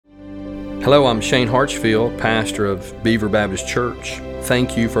Hello, I'm Shane Hartsfield, pastor of Beaver Baptist Church.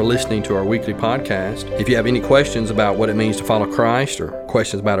 Thank you for listening to our weekly podcast. If you have any questions about what it means to follow Christ or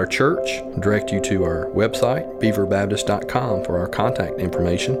questions about our church, I direct you to our website, beaverbaptist.com, for our contact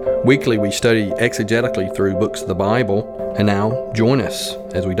information. Weekly, we study exegetically through books of the Bible. And now, join us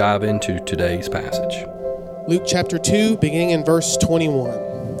as we dive into today's passage. Luke chapter 2, beginning in verse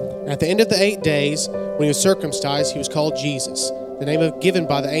 21. At the end of the 8 days, when he was circumcised, he was called Jesus, the name given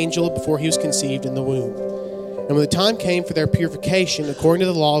by the angel before he was conceived in the womb. And when the time came for their purification, according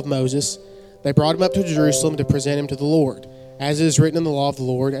to the law of Moses, they brought him up to Jerusalem to present him to the Lord. As it is written in the law of the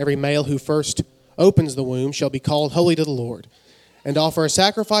Lord, every male who first opens the womb shall be called holy to the Lord, and offer a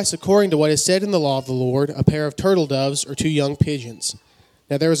sacrifice according to what is said in the law of the Lord, a pair of turtle doves or 2 young pigeons.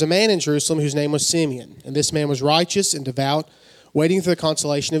 Now there was a man in Jerusalem whose name was Simeon, and this man was righteous and devout, waiting for the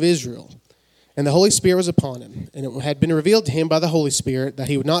consolation of Israel. And the Holy Spirit was upon him, and it had been revealed to him by the Holy Spirit that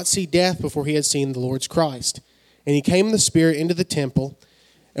he would not see death before he had seen the Lord's Christ. And he came in the Spirit into the temple,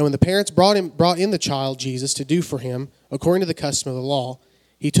 and when the parents brought in the child Jesus to do for him, according to the custom of the law,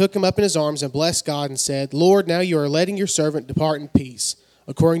 he took him up in his arms and blessed God and said, Lord, now you are letting your servant depart in peace,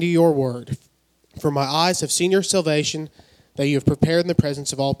 according to your word. For my eyes have seen your salvation, that you have prepared in the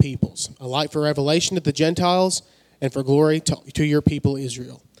presence of all peoples, a light for revelation to the Gentiles, and for glory to your people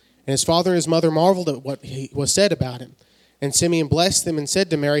Israel. And his father and his mother marveled at what was said about him. And Simeon blessed them and said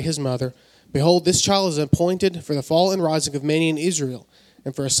to Mary his mother, Behold, this child is appointed for the fall and rising of many in Israel,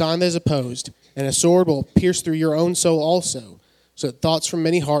 and for a sign that is opposed, and a sword will pierce through your own soul also, so that thoughts from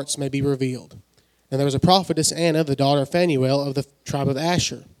many hearts may be revealed. And there was a prophetess, Anna, the daughter of Phanuel of the tribe of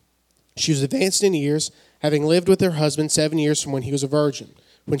Asher. She was advanced in years, having lived with her husband 7 years from when she was a virgin,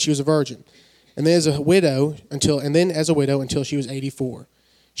 and then as a widow until she was 84.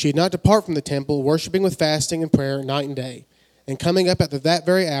 She did not depart from the temple, worshiping with fasting and prayer night and day. And coming up at that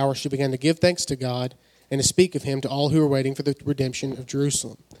very hour, she began to give thanks to God and to speak of him to all who were waiting for the redemption of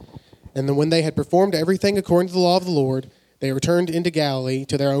Jerusalem. And then when they had performed everything according to the law of the Lord, they returned into Galilee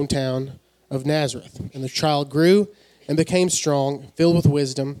to their own town of Nazareth. And the child grew and became strong, filled with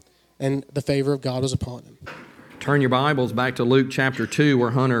wisdom, and the favor of God was upon him. Turn your Bibles back to Luke chapter 2,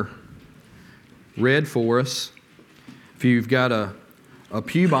 where Hunter read for us. If you've got a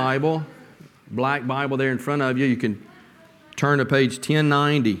pew Bible, black Bible there in front of you, you can turn to page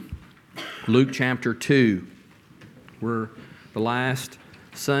 1090, Luke chapter 2. We're the last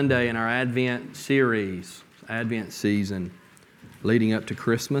Sunday in our Advent series, Advent season, leading up to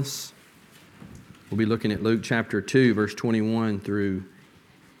Christmas. We'll be looking at Luke chapter 2, verse 21 through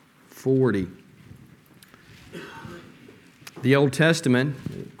 40. The Old Testament,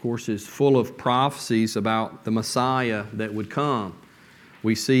 of course, is full of prophecies about the Messiah that would come.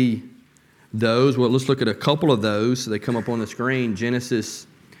 We see those. Well, let's look at a couple of those. They come up on the screen. Genesis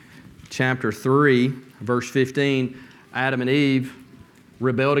chapter 3, verse 15. Adam and Eve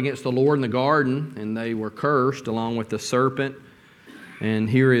rebelled against the Lord in the garden, and they were cursed along with the serpent. And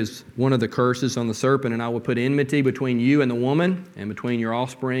here is one of the curses on the serpent. And I will put enmity between you and the woman, and between your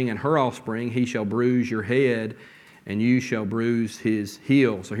offspring and her offspring. He shall bruise your head, and you shall bruise his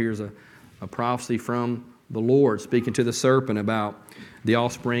heel. So here's a prophecy from the Lord speaking to the serpent about the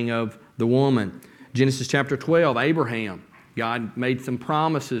offspring of the woman. Genesis chapter 12, Abraham. God made some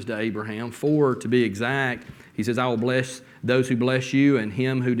promises to Abraham, 4 to be exact. He says, I will bless those who bless you, and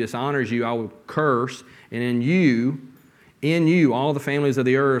him who dishonors you I will curse, and in you all the families of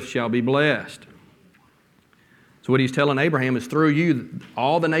the earth shall be blessed. So what he's telling Abraham is through you,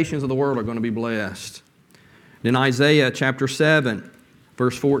 all the nations of the world are going to be blessed. Then Isaiah chapter 7,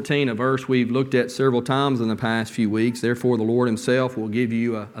 verse 14, a verse we've looked at several times in the past few weeks. Therefore, the Lord himself will give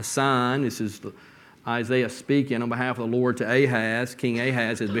you a sign. This is Isaiah speaking on behalf of the Lord to Ahaz. King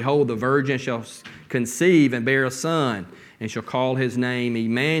Ahaz says, Behold, the virgin shall conceive and bear a son, and shall call his name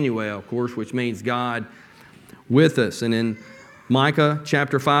Emmanuel, of course, which means God with us. And in Micah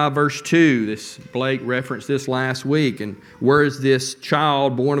chapter 5, verse 2, Blake referenced this last week. And where is this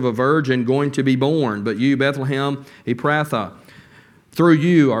child born of a virgin going to be born? But you, Bethlehem Ephrathah, through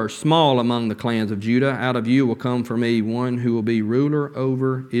you are small among the clans of Judah. Out of you will come for me one who will be ruler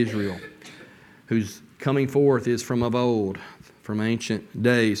over Israel, whose coming forth is from of old, from ancient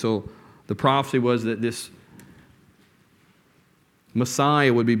days. So the prophecy was that this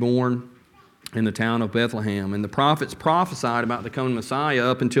Messiah would be born in the town of Bethlehem. And the prophets prophesied about the coming Messiah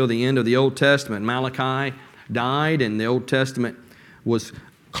up until the end of the Old Testament. Malachi died and the Old Testament was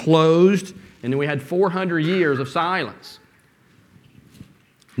closed. And then we had 400 years of silence.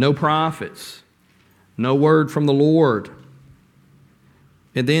 No prophets. No word from the Lord.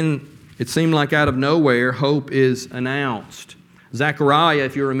 And then it seemed like out of nowhere, hope is announced. Zechariah,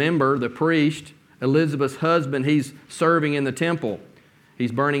 if you remember, the priest, Elizabeth's husband, he's serving in the temple.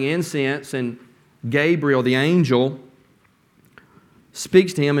 He's burning incense, and Gabriel, the angel,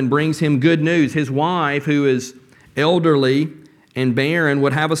 speaks to him and brings him good news. His wife, who is elderly and barren,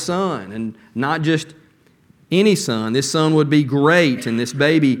 would have a son, and not just any son. This son would be great, and this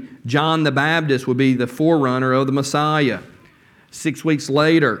baby, John the Baptist, would be the forerunner of the Messiah. 6 weeks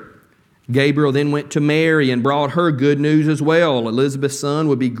later, Gabriel then went to Mary and brought her good news as well. Elizabeth's son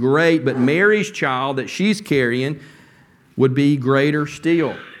would be great, but Mary's child that she's carrying would be greater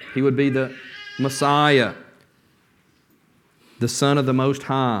still. He would be the Messiah, the Son of the Most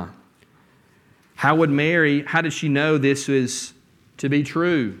High. How did she know this is to be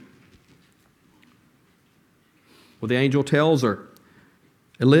true? Well, the angel tells her,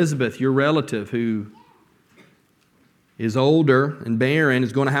 Elizabeth, your relative who is older and barren,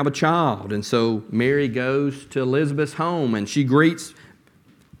 is going to have a child. And so Mary goes to Elizabeth's home and she greets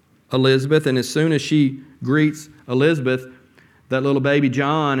Elizabeth. And as soon as she greets Elizabeth, that little baby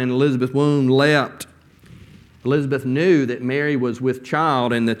John in Elizabeth's womb leapt. Elizabeth knew that Mary was with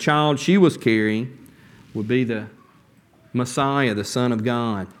child, and the child she was carrying would be the Messiah, the Son of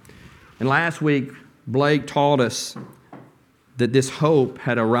God. And last week, Blake taught us that this hope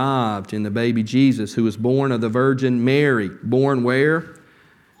had arrived in the baby Jesus, who was born of the Virgin Mary. Born where?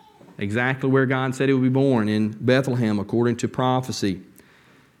 Exactly where God said he would be born, in Bethlehem, according to prophecy.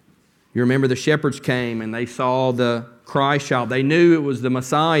 You remember the shepherds came and they saw the Christ child. They knew it was the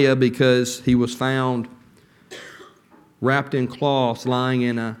Messiah because he was found wrapped in cloths, lying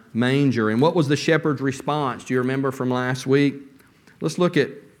in a manger. And what was the shepherd's response? Do you remember from last week? Let's look at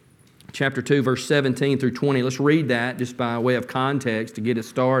chapter 2, verse 17 through 20. Let's read that just by way of context to get it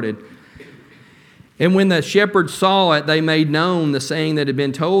started. And when the shepherds saw it, they made known the saying that had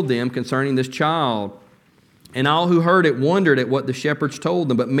been told them concerning this child. And all who heard it wondered at what the shepherds told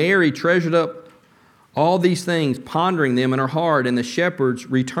them. But Mary treasured up all these things, pondering them in her heart. And the shepherds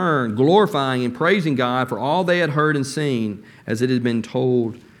returned, glorifying and praising God for all they had heard and seen, as it had been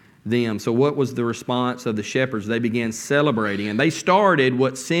told them. So what was the response of the shepherds? They began celebrating. And they started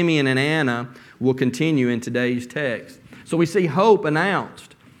what Simeon and Anna will continue in today's text. So we see hope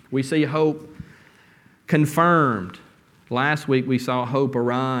announced. We see hope confirmed. Last week we saw hope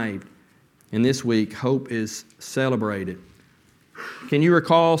arrived. And this week, hope is celebrated. Can you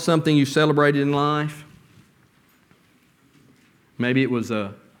recall something you celebrated in life? Maybe it was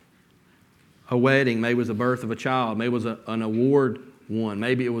a wedding. Maybe it was the birth of a child. Maybe it was an award won.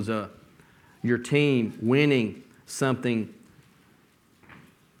 Maybe it was your team winning something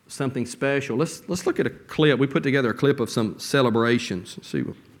special. Let's look at a clip. We put together a clip of some celebrations. Let's see.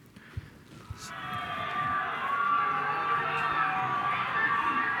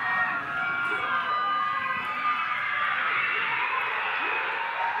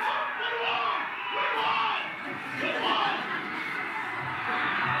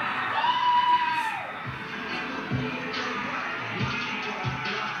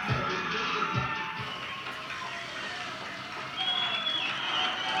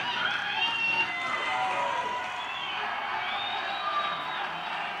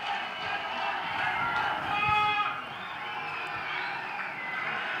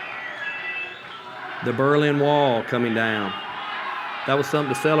 The Berlin Wall coming down. That was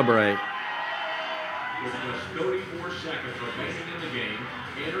something to celebrate. With just 34 seconds remaining in the game,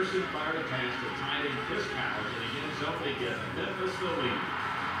 Anderson fired a pass to tight end Chris Powers, and he ends up to get Memphis the lead.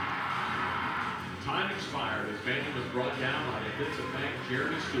 Time expired as Banyan was brought down by defensive back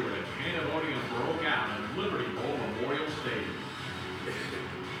Jeremy Stewart, and pandemonium broke out at Liberty Bowl Memorial Stadium.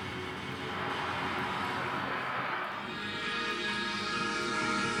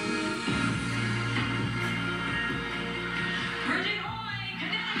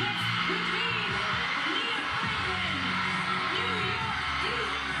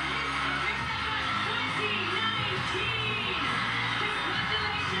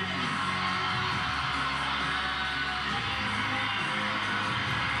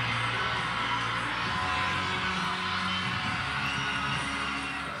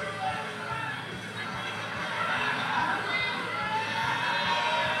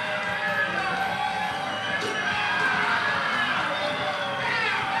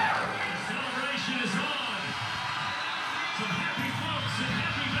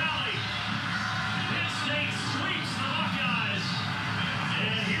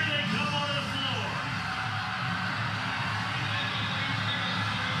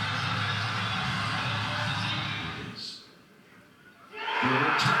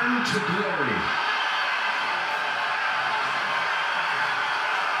 Return to glory.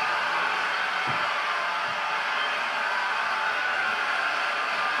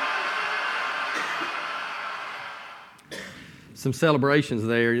 some celebrations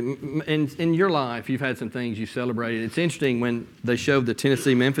there. In your life, you've had some things you celebrated. It's interesting when they showed the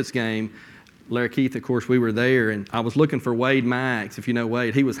Tennessee-Memphis game. Larry Keith, of course, we were there, and I was looking for Wade Max. If you know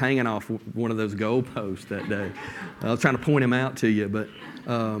Wade, he was hanging off one of those goalposts that day. I was trying to point him out to you, but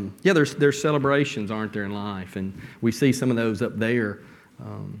yeah, there's celebrations, aren't there, in life, and we see some of those up there.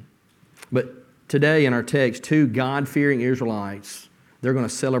 But today in our text, 2 God-fearing Israelites, they're going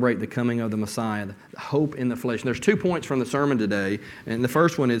to celebrate the coming of the Messiah, the hope in the flesh. And there's 2 points from the sermon today, and the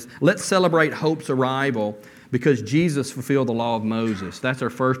first one is, let's celebrate hope's arrival because Jesus fulfilled the law of Moses. That's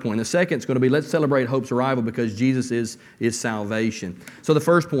our first point. And the second is going to be, let's celebrate hope's arrival because Jesus is salvation. So the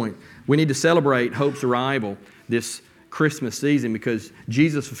first point, we need to celebrate hope's arrival this Christmas season because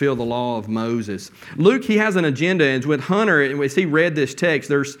Jesus fulfilled the law of Moses. Luke, he has an agenda, and with Hunter, as he read this text,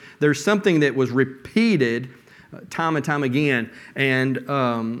 there's something that was repeated time and time again, and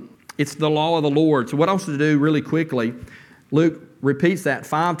it's the law of the Lord. So what I want to do really quickly, Luke repeats that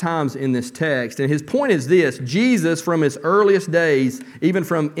 5 times in this text, and his point is this: Jesus, from his earliest days, even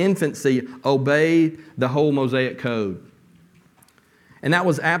from infancy, obeyed the whole Mosaic code. And that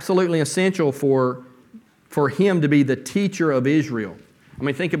was absolutely essential for him to be the teacher of Israel. I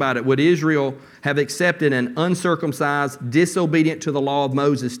mean, think about it. Would Israel have accepted an uncircumcised, disobedient to the law of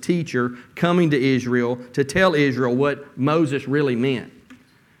Moses teacher coming to Israel to tell Israel what Moses really meant?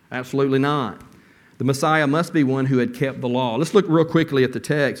 Absolutely not. The Messiah must be one who had kept the law. Let's look real quickly at the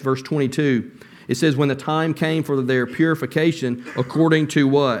text, verse 22. It says, when the time came for their purification, according to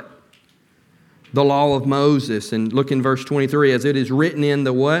what? The law of Moses. And look in verse 23, as it is written in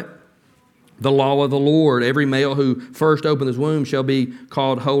the what? The law of the Lord. Every male who first opened his womb shall be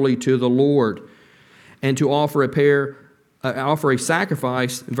called holy to the Lord. And to offer a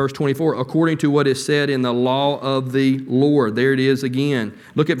sacrifice, in verse 24, according to what is said in the law of the Lord. There it is again.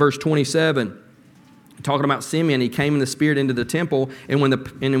 Look at verse 27. Talking about Simeon, he came in the Spirit into the temple, and when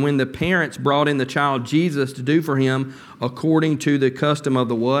the parents brought in the child Jesus to do for him according to the custom of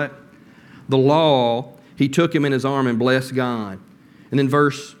the what? The law, he took him in his arm and blessed God. And then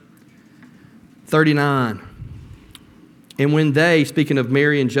verse 39. And when they, speaking of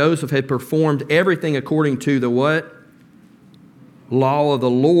Mary and Joseph, had performed everything according to the what? Law of the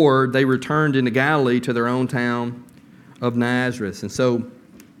Lord, they returned into Galilee to their own town of Nazareth. And so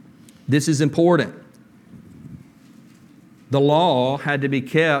this is important. The law had to be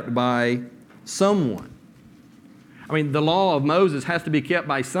kept by someone. I mean, the law of Moses has to be kept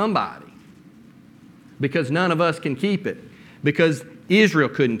by somebody because none of us can keep it, because Israel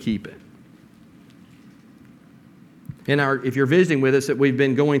couldn't keep it. If you're visiting with us, that we've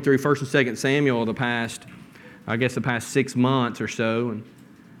been going through 1 and 2 Samuel the past 6 months or so, and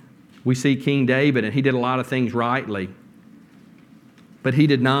we see King David, and he did a lot of things rightly, but he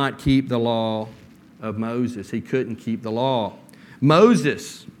did not keep the law of Moses. He couldn't keep the law.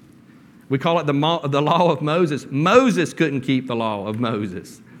 Moses, we call it the law of Moses. Moses couldn't keep the law of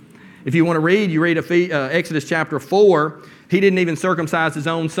Moses. If you want to read, you read Exodus chapter 4. He didn't even circumcise his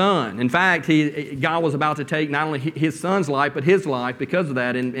own son. In fact, God was about to take not only his son's life, but his life because of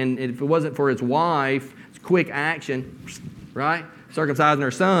that. And if it wasn't for his wife, quick action, right, circumcising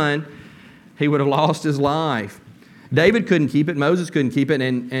her son, he would have lost his life. David couldn't keep it. Moses couldn't keep it.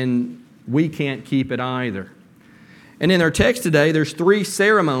 And we can't keep it either. And in our text today, there's 3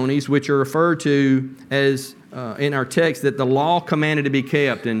 ceremonies which are referred to as, in our text, that the law commanded to be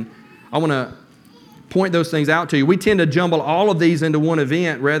kept. And I want to point those things out to you. We tend to jumble all of these into one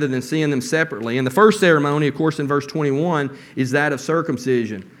event rather than seeing them separately. And the first ceremony, of course, in verse 21, is that of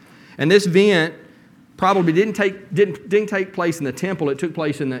circumcision. And this event probably didn't take place in the temple. It took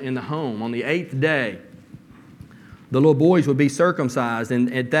place in the home on the 8th day. The little boys would be circumcised,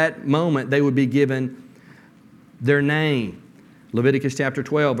 and at that moment they would be given their name. Leviticus chapter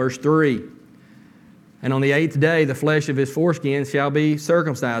 12, verse 3. And on the 8th day, the flesh of his foreskin shall be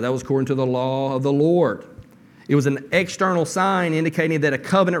circumcised. That was according to the law of the Lord. It was an external sign indicating that a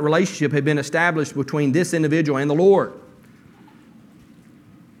covenant relationship had been established between this individual and the Lord.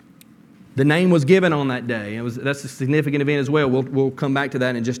 The name was given on that day. That's a significant event as well. We'll come back to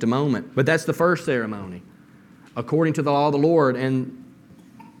that in just a moment. But that's the first ceremony, according to the law of the Lord, and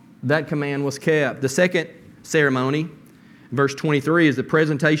that command was kept. The second ceremony, verse 23, is the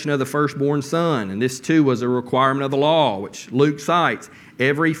presentation of the firstborn son, and this too was a requirement of the law, which Luke cites.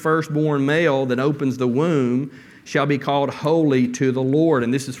 Every firstborn male that opens the womb shall be called holy to the Lord,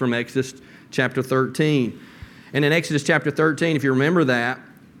 and this is from Exodus chapter 13. And in Exodus chapter 13, if you remember that,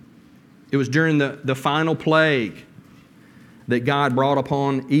 it was during the final plague that God brought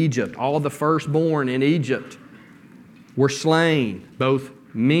upon Egypt. All the firstborn in Egypt were slain, both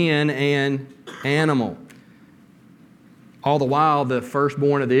men and animal. All the while, the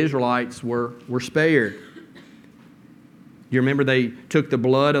firstborn of the Israelites were spared. You remember they took the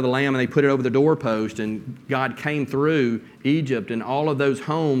blood of the lamb and they put it over the doorpost, and God came through Egypt, and all of those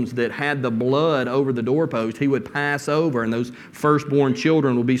homes that had the blood over the doorpost, He would pass over, and those firstborn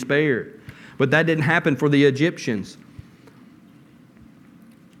children would be spared. But that didn't happen for the Egyptians.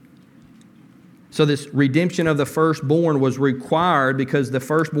 So this redemption of the firstborn was required because the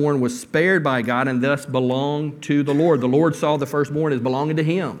firstborn was spared by God and thus belonged to the Lord. The Lord saw the firstborn as belonging to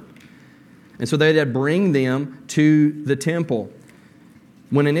Him. And so they had to bring them to the temple.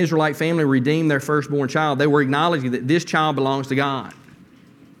 When an Israelite family redeemed their firstborn child, they were acknowledging that this child belongs to God.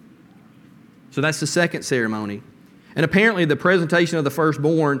 So that's the second ceremony. And apparently the presentation of the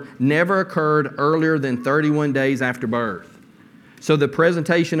firstborn never occurred earlier than 31 days after birth. So the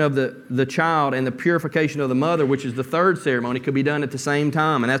presentation of the child and the purification of the mother, which is the third ceremony, could be done at the same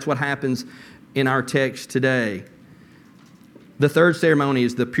time. And that's what happens in our text today. The third ceremony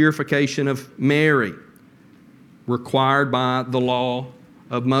is the purification of Mary, required by the law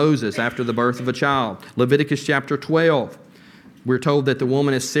of Moses after the birth of a child. Leviticus chapter 12, we're told that the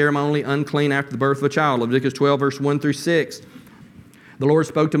woman is ceremonially unclean after the birth of a child. Leviticus 12, verse 1 through 6. The Lord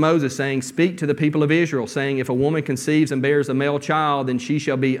spoke to Moses, saying, "Speak to the people of Israel, saying, if a woman conceives and bears a male child, then she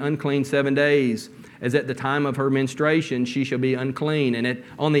shall be unclean 7 days. As at the time of her menstruation, she shall be unclean. And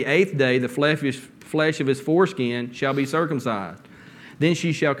on the 8th day, the flesh of his foreskin shall be circumcised. Then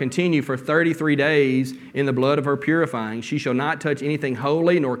she shall continue for 33 days in the blood of her purifying. She shall not touch anything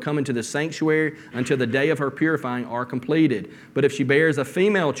holy, nor come into the sanctuary until the day of her purifying are completed. But if she bears a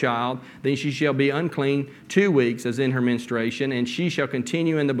female child, then she shall be unclean 2 weeks, as in her menstruation, and she shall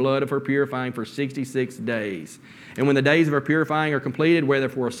continue in the blood of her purifying for 66 days. And when the days of her purifying are completed, whether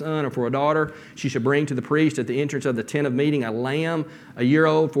for a son or for a daughter, she shall bring to the priest at the entrance of the tent of meeting a lamb, a year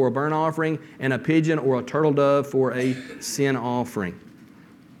old for a burnt offering, and a pigeon or a turtle dove for a sin offering."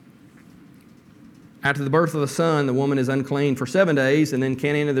 After the birth of the son, the woman is unclean for 7 days and then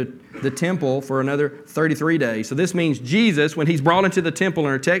can't enter the temple for another 33 days. So this means Jesus, when He's brought into the temple in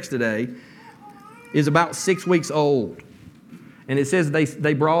our text today, is about 6 weeks old. And it says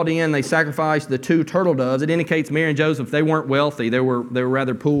they brought in, they sacrificed the 2 turtle doves. It indicates Mary and Joseph, they weren't wealthy. They were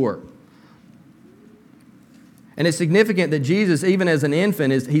rather poor. And it's significant that Jesus, even as an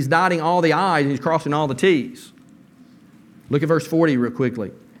infant, He's dotting all the I's and He's crossing all the T's. Look at verse 40 real quickly.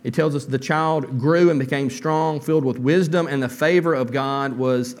 It tells us the child grew and became strong, filled with wisdom, and the favor of God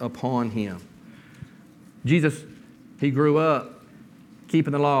was upon him. Jesus, He grew up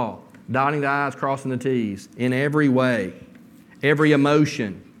keeping the law, dotting the I's, crossing the T's in every way, every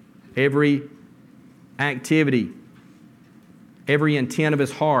emotion, every activity, every intent of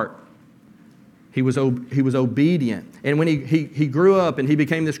His heart. He was obedient. And when he grew up and he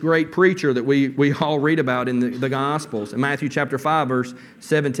became this great preacher that we all read about in the Gospels. In Matthew chapter 5, verse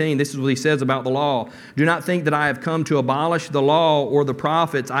 17, this is what He says about the law. "Do not think that I have come to abolish the law or the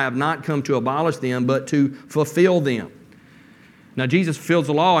prophets. I have not come to abolish them, but to fulfill them." Now, Jesus fulfills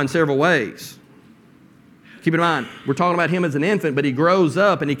the law in several ways. Keep in mind, we're talking about Him as an infant, but He grows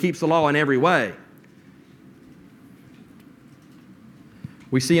up and He keeps the law in every way.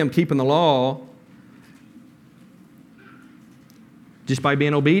 We see Him keeping the law just by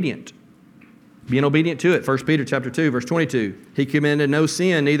being obedient to it. 1 Peter chapter 2, verse 22. "He committed no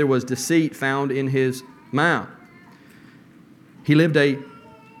sin, neither was deceit found in His mouth." He lived a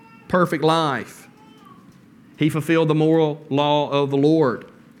perfect life. He fulfilled the moral law of the Lord.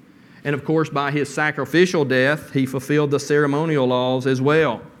 And of course, by His sacrificial death, He fulfilled the ceremonial laws as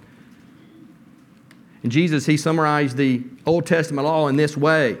well. And Jesus, He summarized the Old Testament law in this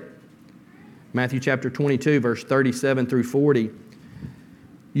way. Matthew chapter 22, verse 37 through 40.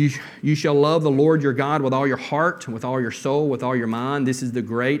 You shall love the Lord your God with all your heart, with all your soul, with all your mind. This is the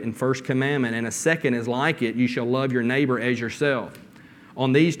great and first commandment. And a second is like it. You shall love your neighbor as yourself.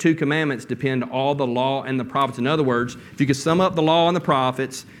 On these 2 commandments depend all the law and the prophets. In other words, if you could sum up the law and the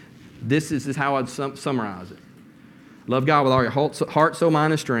prophets, this is how I'd summarize it. Love God with all your heart, soul,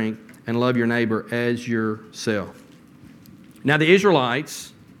 mind, and strength, and love your neighbor as yourself. Now the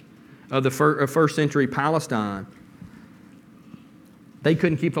Israelites of the first century Palestine, they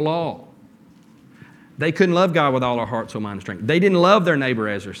couldn't keep the law. They couldn't love God with all their heart, soul, mind, and strength. They didn't love their neighbor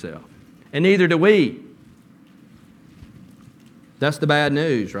as themselves. And neither do we. That's the bad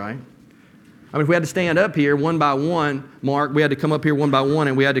news, right? I mean, if we had to stand up here one by one, Mark, we had to come up here one by one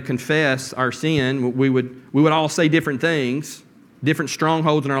and we had to confess our sin. We would all say different things, different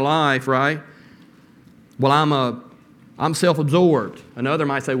strongholds in our life, right? Well, I'm self-absorbed. Another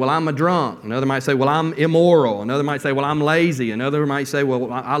might say, well, I'm a drunk. Another might say, well, I'm immoral. Another might say, well, I'm lazy. Another might say,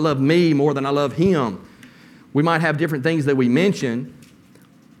 well, I love me more than I love Him. We might have different things that we mention,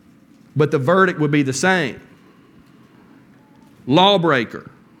 but the verdict would be the same. Lawbreaker.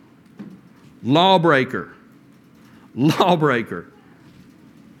 Lawbreaker. Lawbreaker.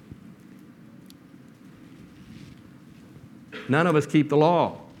 None of us keep the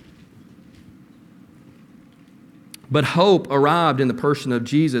law. But hope arrived in the person of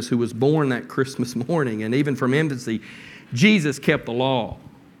Jesus, who was born that Christmas morning. And even from infancy, Jesus kept the law.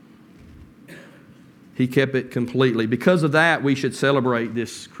 He kept it completely. Because of that, we should celebrate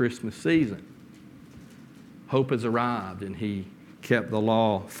this Christmas season. Hope has arrived, and He kept the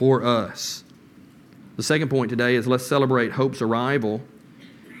law for us. The second point today is let's celebrate hope's arrival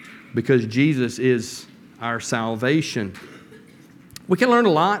because Jesus is our salvation. We can learn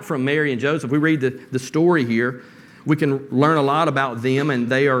a lot from Mary and Joseph. We read the story here. We can learn a lot about them, and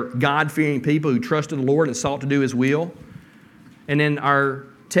they are God-fearing people who trusted the Lord and sought to do His will. And in our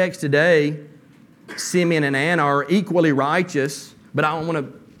text today, Simeon and Anna are equally righteous, but I want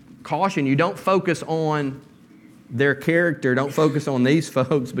to caution you, don't focus on their character. Don't focus on these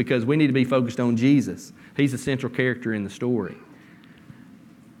folks, because we need to be focused on Jesus. He's the central character in the story.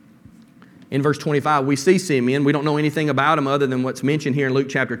 In verse 25, we see Simeon. We don't know anything about him other than what's mentioned here in Luke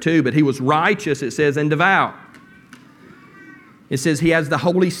chapter 2, but he was righteous, it says, and devout. It says he has the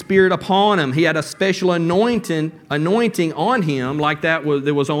Holy Spirit upon him. He had a special anointing on him like that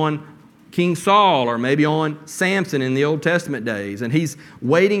was on King Saul or maybe on Samson in the Old Testament days. And he's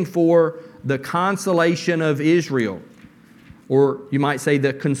waiting for the consolation of Israel. Or you might say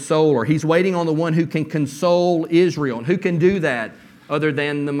the consoler. He's waiting on the one who can console Israel. And who can do that other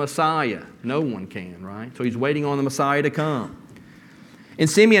than the Messiah? No one can, right? So he's waiting on the Messiah to come. In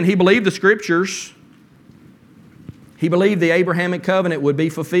Simeon, he believed the Scriptures. He believed the Abrahamic covenant would be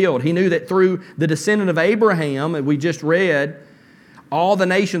fulfilled. He knew that through the descendant of Abraham, that we just read, all the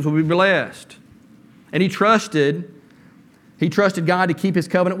nations would be blessed. And he trusted God to keep His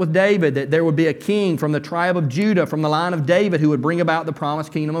covenant with David, that there would be a king from the tribe of Judah, from the line of David, who would bring about the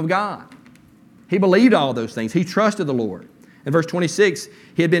promised kingdom of God. He believed all those things. He trusted the Lord. In verse 26,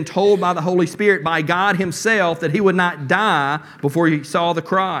 he had been told by the Holy Spirit, by God Himself, that he would not die before he saw the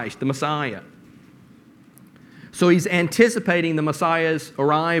Christ, the Messiah. So he's anticipating the Messiah's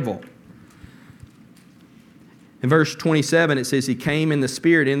arrival. In verse 27, it says he came in the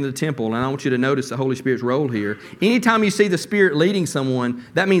Spirit into the temple. And I want you to notice the Holy Spirit's role here. Anytime you see the Spirit leading someone,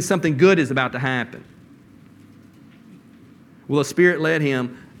 that means something good is about to happen. Well, the Spirit led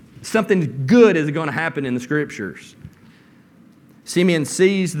him. Something good is going to happen in the Scriptures. Simeon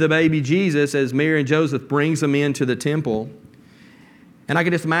sees the baby Jesus as Mary and Joseph brings him into the temple. And I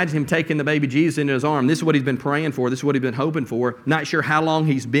can just imagine him taking the baby Jesus into his arm. This is what he's been praying for. This is what he's been hoping for. Not sure how long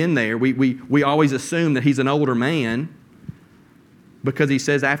he's been there. We always assume that he's an older man because he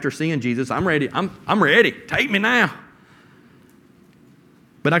says after seeing Jesus, I'm ready. I'm ready. Take me now.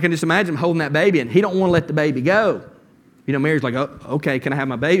 But I can just imagine him holding that baby, and he don't want to let the baby go. You know, Mary's like, oh, okay, can I have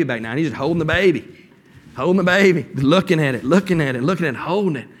my baby back now? And he's just holding the baby. Holding the baby. Looking at it,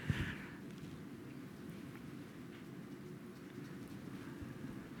 holding it.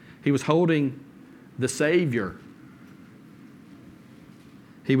 He was holding the Savior.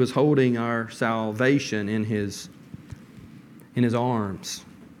 He was holding our salvation in his arms.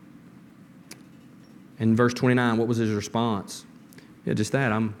 In verse 29, what was his response? Yeah, just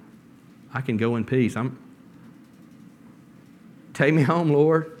that. I can go in peace. Take me home,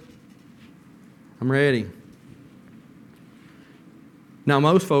 Lord. I'm ready. Now,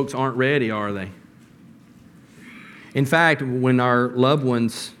 most folks aren't ready, are they? In fact, when our loved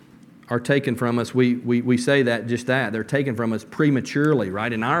ones are taken from us, we say that, just that. They're taken from us prematurely,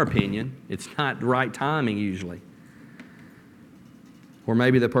 right? In our opinion, it's not the right timing usually. Or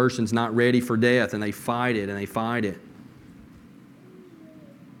maybe the person's not ready for death and they fight it.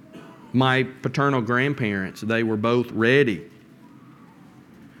 My paternal grandparents, they were both ready.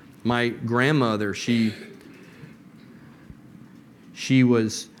 My grandmother, she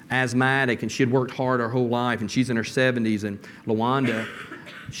was asthmatic and she had worked hard her whole life, and she's in her 70s. And LaWanda,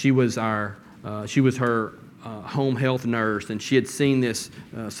 she was her home health nurse, and she had seen this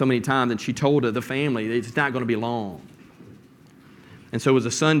so many times, and she told the family it's not going to be long. And so it was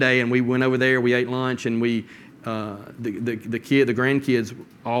a Sunday, and we went over there. We ate lunch, and the grandkids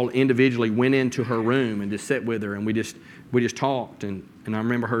all individually went into her room and just sat with her, and we just talked. And I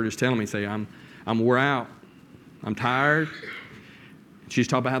remember her just telling me, say, I'm wore out, I'm tired. She just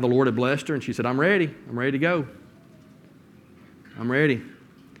talked about how the Lord had blessed her, and she said, I'm ready to go. I'm ready. It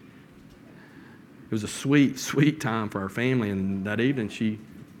was a sweet, sweet time for our family, and that evening she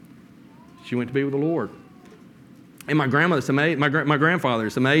went to be with the Lord. And my grandmother's amazing. My grandfather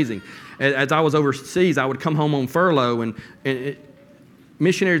is amazing. As I was overseas, I would come home on furlough, and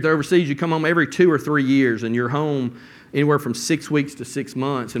missionaries that are overseas, you come home every 2 or 3 years, and you're home anywhere from 6 weeks to 6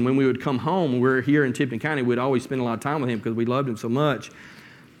 months. And when we would come home, we were here in Tipton County, we'd always spend a lot of time with him because we loved him so much.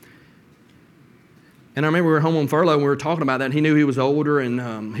 And I remember we were home on furlough, and we were talking about that, and he knew he was older,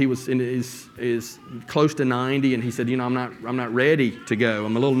 and he was in his close to 90, and he said, I'm not ready to go.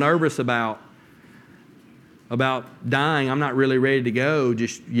 I'm a little nervous about dying. I'm not really ready to go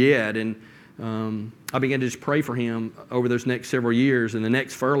just yet. And I began to just pray for him over those next several years. And the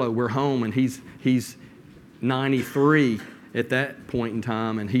next furlough, we're home, and he's 93 at that point in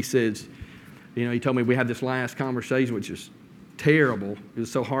time. And he says, he told me we had this last conversation, which is terrible. It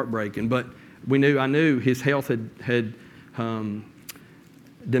was so heartbreaking. But I knew his health had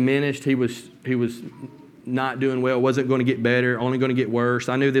diminished. He was not doing well, wasn't going to get better, only going to get worse.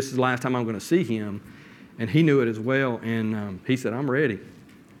 I knew this is the last time I'm going to see him. And he knew it as well, and he said, I'm ready.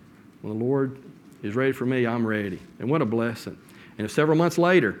 When the Lord is ready for me, I'm ready. And what a blessing. And several months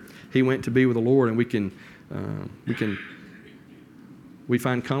later, he went to be with the Lord, and we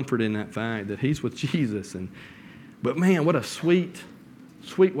find comfort in that fact that he's with Jesus. But man, what a sweet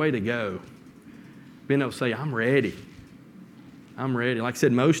way to go. Being able to say, I'm ready. I'm ready. Like I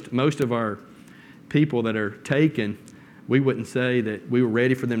said, most of our people that are taken, we wouldn't say that we were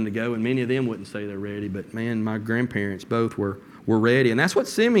ready for them to go, and many of them wouldn't say they're ready. But man, my grandparents both were ready. And that's what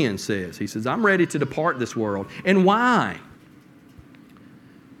Simeon says. He says, I'm ready to depart this world. And why?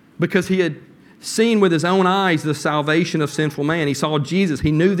 Because he had seen with his own eyes the salvation of sinful man. He saw Jesus.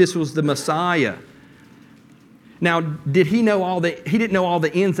 He knew this was the Messiah. Now, did he know he didn't know all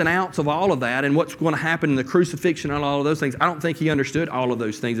the ins and outs of all of that and what's going to happen in the crucifixion and all of those things. I don't think he understood all of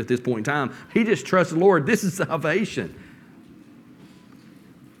those things at this point in time. He just trusted the Lord. This is salvation.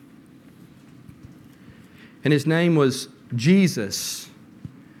 And his name was Jesus.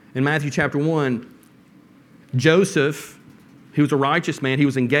 In Matthew chapter 1, Joseph, he was a righteous man. He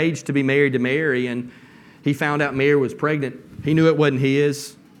was engaged to be married to Mary, and he found out Mary was pregnant. He knew it wasn't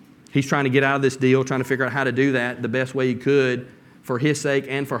his. He's trying to get out of this deal, trying to figure out how to do that the best way he could for his sake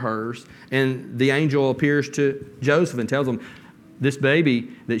and for hers. And the angel appears to Joseph and tells him, this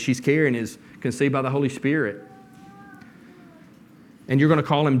baby that she's carrying is conceived by the Holy Spirit. And you're going to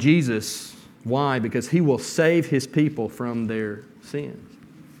call him Jesus. Why? Because he will save his people from their sins.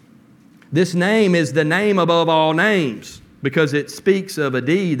 This name is the name above all names because it speaks of a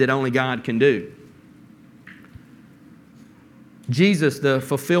deed that only God can do. Jesus, the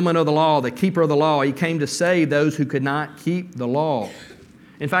fulfillment of the law, the keeper of the law, he came to save those who could not keep the law.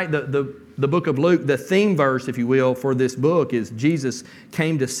 In fact, the book of Luke, the theme verse, if you will, for this book is Jesus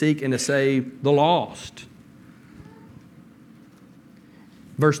came to seek and to save the lost.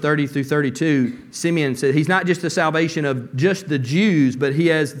 Verse 30 through 32, Simeon said he's not just the salvation of just the Jews, but he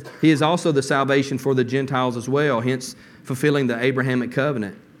is also the salvation for the Gentiles as well, hence fulfilling the Abrahamic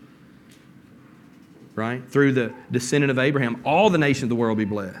covenant. Right? Through the descendant of Abraham, all the nations of the world will be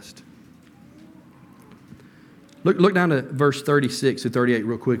blessed. Look down to verse 36 to 38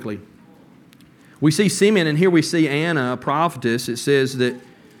 real quickly. We see Simeon, and here we see Anna, a prophetess. It says that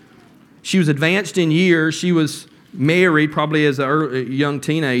she was advanced in years. She was married probably as a young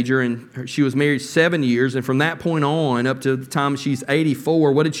teenager, and she was married 7 years. And from that point on, up to the time she's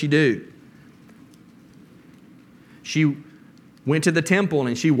 84, what did she do? She went to the temple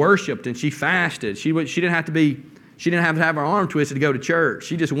and she worshiped and she fasted. She didn't have to have her arm twisted to go to church.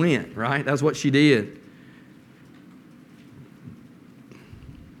 She just went, right? That's what she did.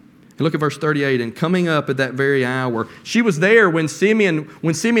 And look at verse 38. And coming up at that very hour, she was there when Simeon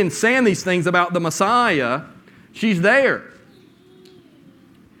sang these things about the Messiah. She's there.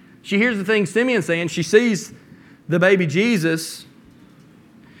 She hears the things Simeon's saying. She sees the baby Jesus.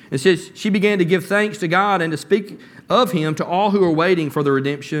 It says she began to give thanks to God and to speak of him to all who are waiting for the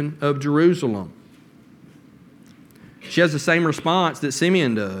redemption of Jerusalem. She has the same response that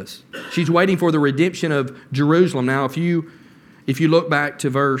Simeon does. She's waiting for the redemption of Jerusalem. Now, if you look back to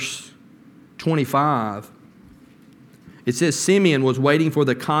verse 25, it says Simeon was waiting for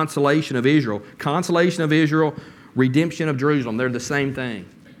the consolation of Israel. Consolation of Israel, redemption of Jerusalem. They're the same thing.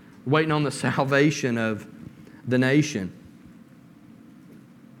 Waiting on the salvation of the nation.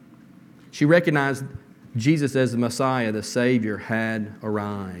 She recognized Jesus as the Messiah, the Savior, had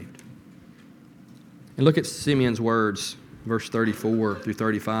arrived. And look at Simeon's words, verse 34 through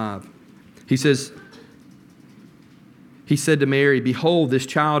 35. He said to Mary, behold, this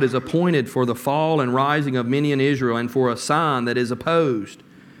child is appointed for the fall and rising of many in Israel and for a sign that is opposed,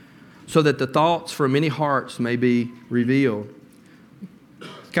 so that the thoughts from many hearts may be revealed.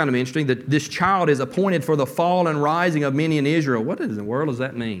 kind of interesting, that this child is appointed for the fall and rising of many in Israel. What in the world does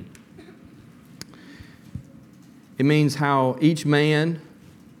that mean? It means how each man,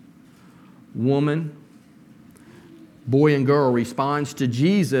 woman, boy and girl responds to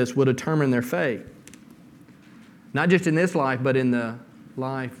Jesus will determine their fate. Not just in this life, but in the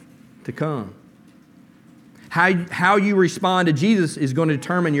life to come. How you respond to Jesus is going to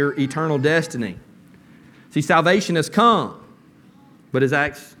determine your eternal destiny. See, salvation has come. But as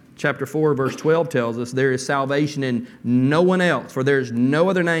Acts chapter 4, verse 12 tells us, there is salvation in no one else, for there is no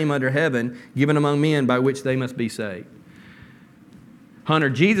other name under heaven given among men by which they must be saved. Hunter,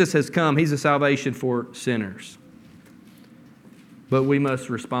 Jesus has come. He's a salvation for sinners. But we must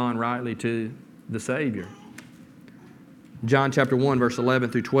respond rightly to the Savior. John chapter 1, verse 11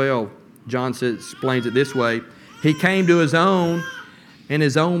 through 12, John explains it this way. He came to His own, and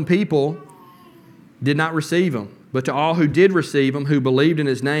His own people did not receive Him. But to all who did receive Him, who believed in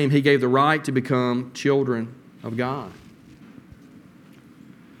His name, He gave the right to become children of God.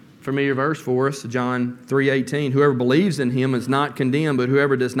 Familiar verse for us, John 3:18. Whoever believes in Him is not condemned, but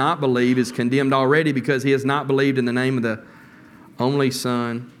whoever does not believe is condemned already because he has not believed in the name of the only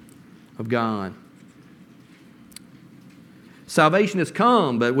Son of God. Salvation has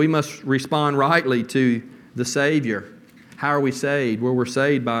come, but we must respond rightly to the Savior. How are we saved? Well, we're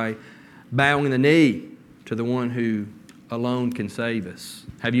saved by bowing the knee to the one who alone can save us.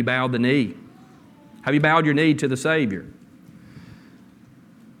 Have you bowed the knee? Have you bowed your knee to the Savior?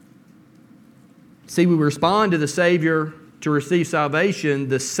 See, we respond to the Savior to receive salvation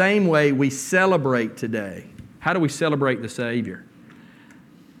the same way we celebrate today. How do we celebrate the Savior?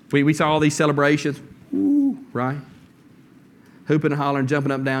 We saw all these celebrations, right? Hooping and hollering,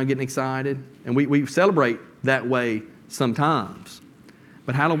 jumping up and down, getting excited. And we celebrate that way sometimes.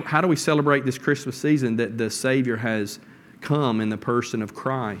 But how do we celebrate this Christmas season that the Savior has come in the person of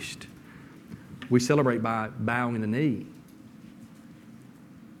Christ? We celebrate by bowing the knee.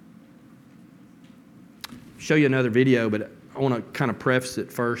 Show you another video, but I want to kind of preface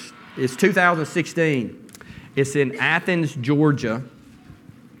it first. It's 2016. It's in Athens, Georgia.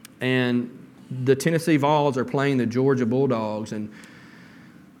 And the Tennessee Vols are playing the Georgia Bulldogs. And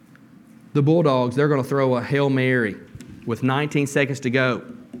the Bulldogs, they're going to throw a Hail Mary with 19 seconds to go.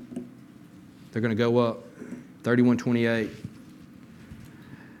 They're going to go up 31-28.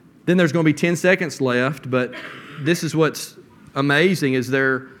 Then there's going to be 10 seconds left, but this is what's amazing is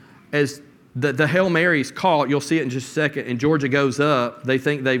as the Hail Mary's caught, you'll see it in just a second, and Georgia goes up, they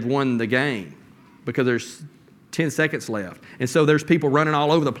think they've won the game because there's 10 seconds left. And so there's people running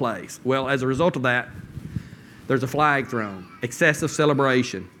all over the place. Well, as a result of that, there's a flag thrown. Excessive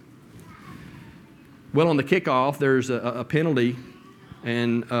celebration. Well, on the kickoff, there's a penalty,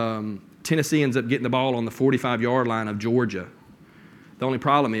 and Tennessee ends up getting the ball on the 45-yard line of Georgia. The only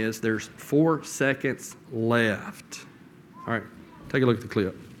problem is there's 4 seconds left. All right, take a look at the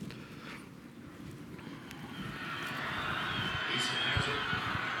clip.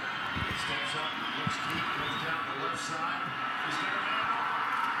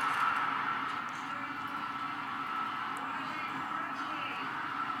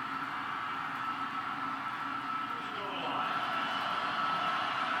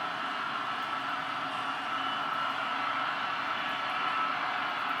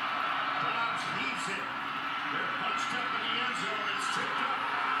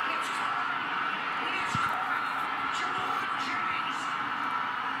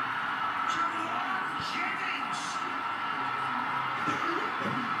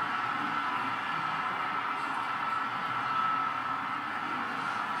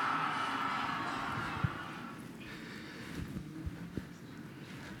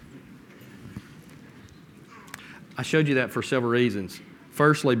 I showed you that for several reasons.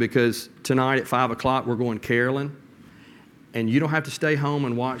 Firstly, because tonight at 5 o'clock we're going caroling, and you don't have to stay home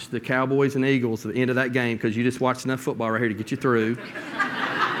and watch the Cowboys and Eagles at the end of that game because you just watched enough football right here to get you through.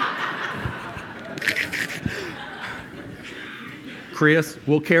 Chris,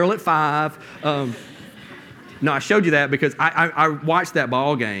 we'll carol at 5. No, I showed you that because I watched that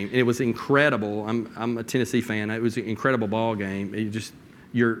ball game, and it was incredible. I'm a Tennessee fan. It was an incredible ball game. It just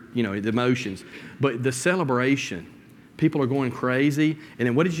the emotions. But the celebration, people are going crazy. And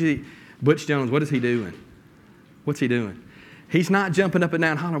then Butch Jones, what is he doing? What's he doing? He's not jumping up and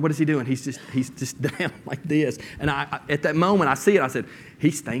down hollering. What is he doing? He's just down like this. And I at that moment, I see it. I said,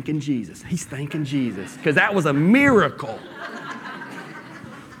 he's thanking Jesus. He's thanking Jesus. Because that was a miracle.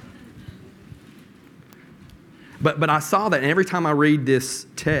 But I saw that, and every time I read this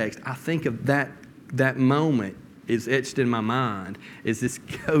text, I think of that moment is etched in my mind. Is this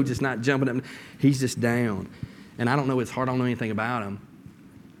coach just not jumping up? He's just down. And I don't know his heart. I don't know anything about him.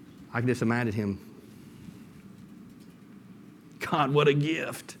 I can just imagine him. God, what a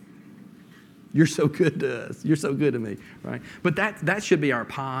gift. You're so good to us. You're so good to me, right? But that should be our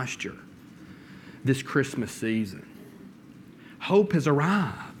posture this Christmas season. Hope has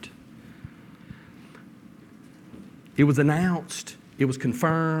arrived. It was announced. It was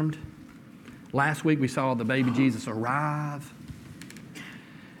confirmed. Last week we saw the baby Jesus arrive.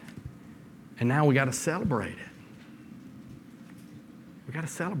 And now we got to celebrate it. We got to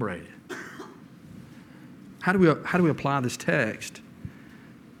celebrate it. How do we apply this text?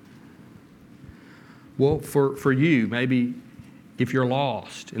 Well, for you, maybe if you're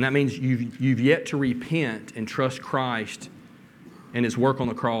lost, and that means you've yet to repent and trust Christ and His work on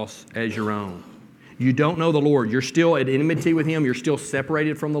the cross as your own. You don't know the Lord. You're still at enmity with Him. You're still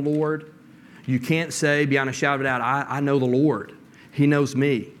separated from the Lord. You can't say beyond a shadow of a doubt, I know the Lord. He knows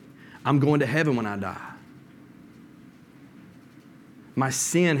me. I'm going to heaven when I die. My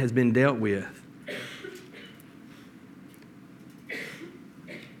sin has been dealt with.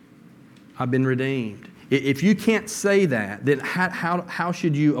 I've been redeemed. If you can't say that, then how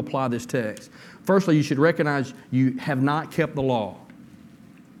should you apply this text? Firstly, you should recognize you have not kept the law.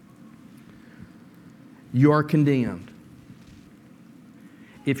 You are condemned.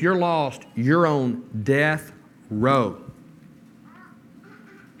 If you're lost, you're on death row.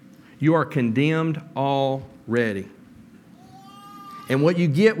 You are condemned already. And what you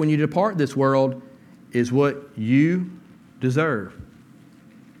get when you depart this world is what you deserve.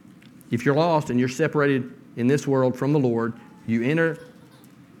 If you're lost and you're separated in this world from the Lord, you enter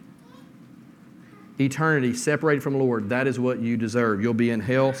eternity separated from the Lord. That is what you deserve. You'll be in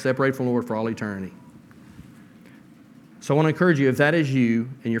hell, separated from the Lord for all eternity. So I want to encourage you, if that is you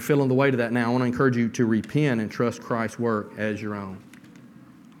and you're feeling the weight of that now, I want to encourage you to repent and trust Christ's work as your own.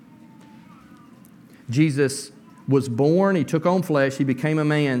 Jesus was born, He took on flesh, He became a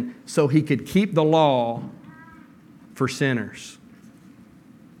man so He could keep the law for sinners.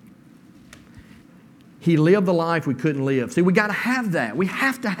 He lived the life we couldn't live. See, we got to have that. We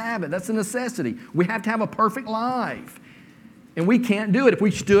have to have it. That's a necessity. We have to have a perfect life. And we can't do it. If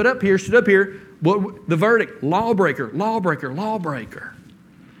we stood up here, what the verdict? Lawbreaker, lawbreaker, lawbreaker.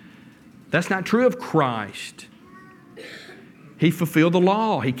 That's not true of Christ. He fulfilled the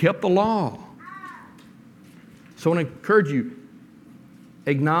law. He kept the law. So I want to encourage you,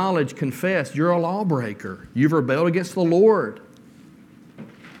 acknowledge, confess, you're a lawbreaker. You've rebelled against the Lord.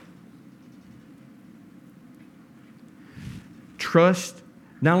 Trust,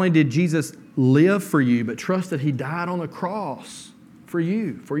 not only did Jesus live for you, but trust that He died on the cross for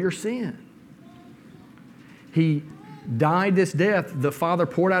you, for your sin. He died this death. The Father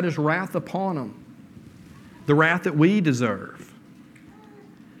poured out His wrath upon Him, the wrath that we deserve.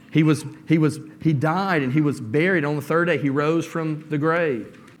 He died and He was buried. On the third day, He rose from the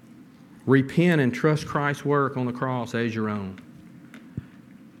grave. Repent and trust Christ's work on the cross as your own.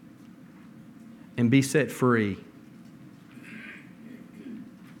 And be set free.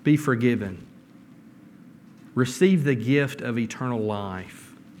 Be forgiven. Receive the gift of eternal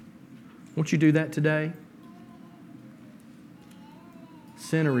life. Won't you do that today?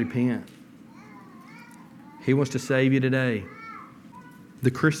 Sinner, repent. He wants to save you today.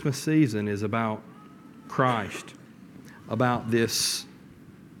 The Christmas season is about Christ, about this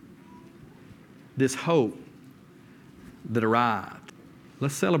hope that arrived.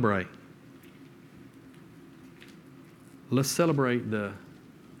 Let's celebrate. Let's celebrate the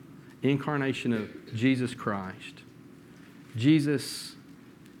incarnation of Jesus Christ. Jesus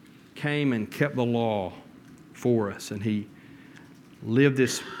came and kept the law for us, and He lived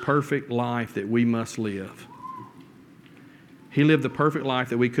this perfect life that we must live. He lived the perfect life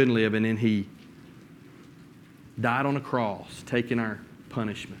that we couldn't live, and then He died on a cross, taking our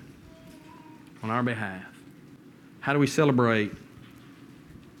punishment on our behalf. How do we celebrate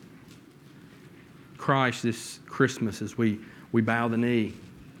Christ this Christmas as we bow the knee?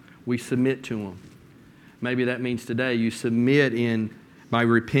 We submit to Him. Maybe that means today you submit by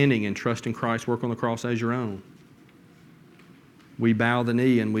repenting and trusting Christ's work on the cross as your own. We bow the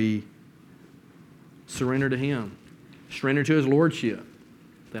knee and we surrender to Him. Surrender to His Lordship.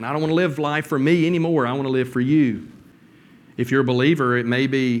 Then I don't want to live life for me anymore. I want to live for You. If you're a believer, it may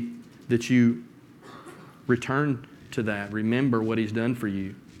be that you return to that. Remember what He's done for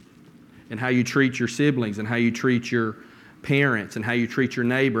you. And how you treat your siblings, and how you treat your parents, and how you treat your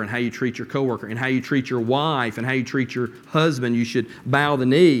neighbor, and how you treat your coworker, and how you treat your wife, and how you treat your husband. You should bow the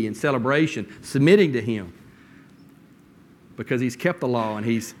knee in celebration, submitting to Him. Because He's kept the law and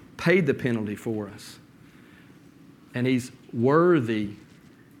He's paid the penalty for us. And He's worthy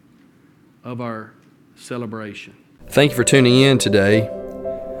of our celebration. Thank you for tuning in today.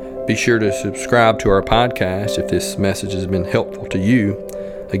 Be sure to subscribe to our podcast if this message has been helpful to you.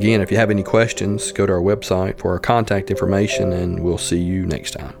 Again, if you have any questions, go to our website for our contact information, and we'll see you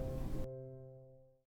next time.